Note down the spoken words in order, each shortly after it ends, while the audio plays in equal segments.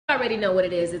Already know what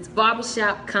it is. It's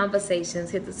Barbershop Conversations.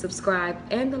 Hit the subscribe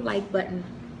and the like button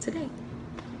today.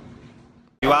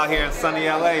 You out here in sunny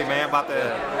LA, man, about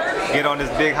to get on this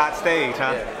big hot stage,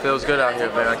 huh? Yeah, feels good out here,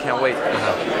 man. I can't wait.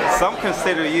 Some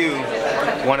consider you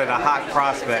one of the hot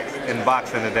prospects in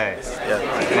boxing today. Yeah.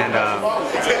 And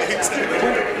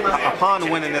upon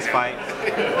winning this fight,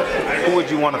 who would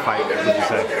you want to fight, would you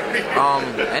say?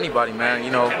 Anybody, man. You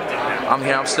know, I'm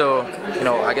here. I'm still, you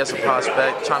know, I guess a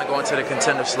prospect, trying to go into the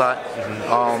contender slot.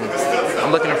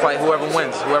 I'm looking to fight whoever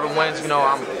wins. Whoever wins, you know,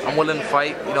 I'm willing to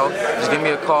fight. You know, just give me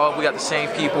a call. We got the same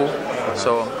people,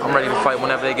 so I'm ready to fight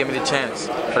whenever they give me the chance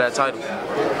for that title.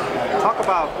 Talk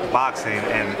about boxing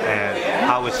and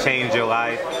how it's changed your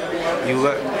life. You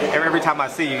look, every time I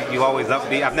see you, you always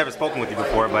upbeat. I've never spoken with you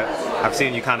before, but I've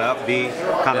seen you kind of upbeat,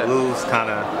 kind of loose, kind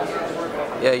of.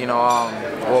 Yeah, you know,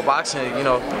 well, boxing, you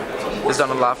know, has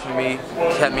done a lot for me.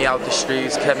 Kept me out the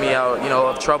streets, kept me out, you know,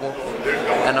 of trouble,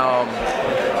 and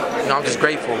you know, I'm just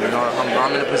grateful. You know,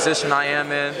 I'm in the position I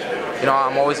am in. You know,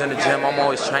 I'm always in the gym, I'm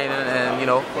always training, and you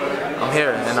know, I'm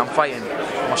here and I'm fighting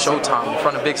on Showtime in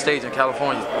front of a big stage in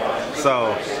California.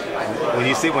 So, when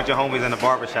you sit with your homies in the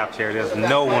barbershop chair, there's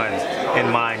no one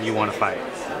in mind you want to fight?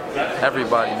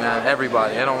 Everybody, man,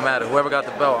 everybody. It don't matter. Whoever got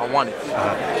the belt, I want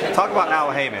it. Talk about Al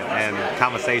Heyman and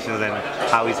conversations and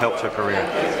how he's helped your career.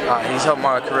 He's helped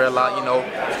my career a lot, you know,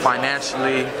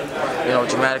 financially, you know,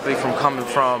 dramatically, from coming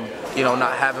from, you know,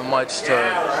 not having much to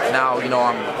now, you know,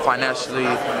 I'm financially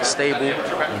stable.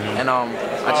 And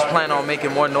I just plan on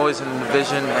making more noise in the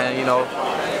division and, you know,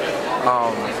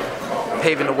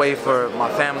 paving the way for my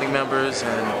family members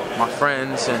and my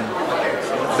friends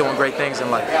and doing great things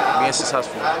in life, being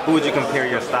successful. Who would you compare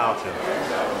your style to?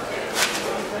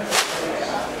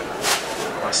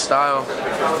 My style?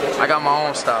 I got my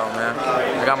own style, man.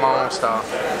 I got my own style.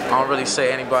 I don't really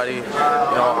say anybody, you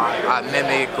know, I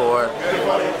mimic or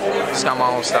just got my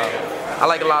own style. I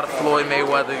like a lot of Floyd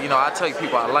Mayweather. You know, I tell you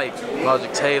people I like.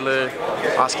 Logic Taylor,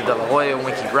 Oscar De La Hoya,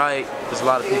 Winky Wright. There's a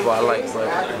lot of people I like, but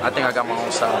I think I got my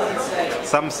own style.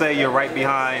 Some say you're right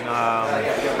behind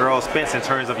Earl Spence in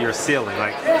terms of your ceiling.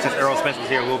 Like, since Earl Spence was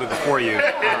here a little bit before you,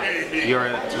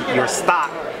 your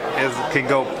stock can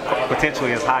go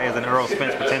potentially as high as an Earl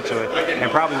Spence potentially,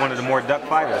 and probably one of the more duck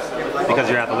fighters because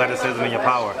your athleticism and your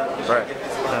power. Right.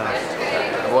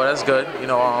 Well, that's good. You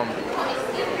know,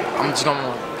 I'm just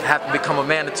gonna have to become a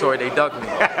mandatory. They dug me.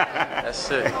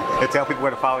 That's it. And tell people where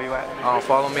to follow you at.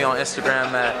 Follow me on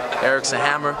Instagram at Erickson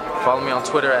Hammer. Follow me on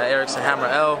Twitter at Erickson Hammer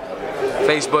L.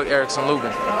 Facebook Erickson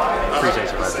Lubin. Appreciate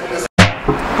you, brother.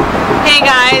 Hey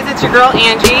guys, it's your girl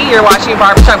Angie. You're watching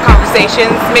Barbershop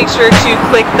Conversations. Make sure to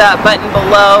click the button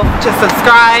below to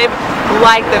subscribe,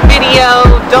 like the video.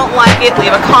 Don't like it,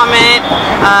 leave a comment.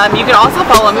 You can also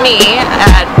follow me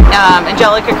at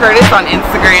Angelica Curtis on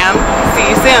Instagram. See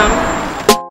you soon.